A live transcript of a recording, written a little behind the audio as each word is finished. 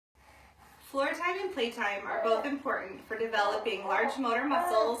Floor time and playtime are both important for developing large motor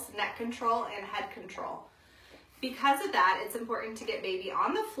muscles, neck control, and head control. Because of that, it's important to get baby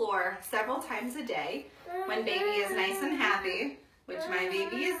on the floor several times a day when baby is nice and happy, which my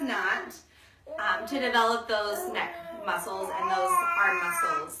baby is not, to develop those neck muscles and those arm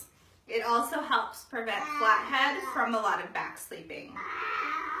muscles. It also helps prevent flathead from a lot of back sleeping.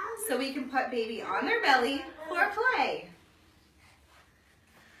 So we can put baby on their belly for play.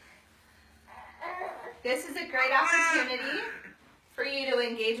 This is a great opportunity for you to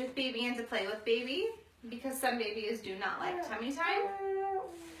engage with baby and to play with baby, because some babies do not like tummy time.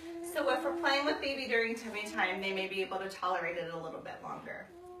 So if we're playing with baby during tummy time, they may be able to tolerate it a little bit longer.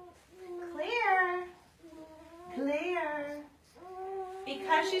 Claire, Claire.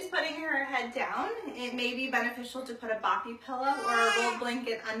 Because she's putting her head down, it may be beneficial to put a boppy pillow or a roll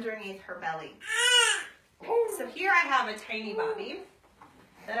blanket underneath her belly. So here I have a tiny boppy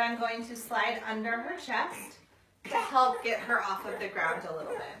that I'm going to slide under her chest to help get her off of the ground a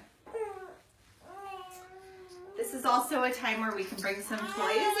little bit. This is also a time where we can bring some toys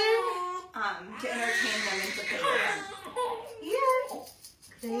in to entertain them and to play with them.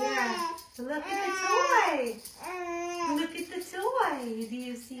 Here, Claire, look at the toy. Look at the toy. Do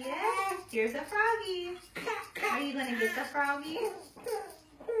you see it? Here's a froggy. Are you going to get the froggy?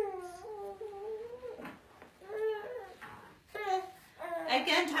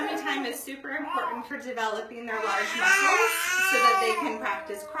 Again, tummy time is super important for developing their large muscles so that they can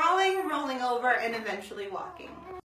practice crawling, rolling over, and eventually walking.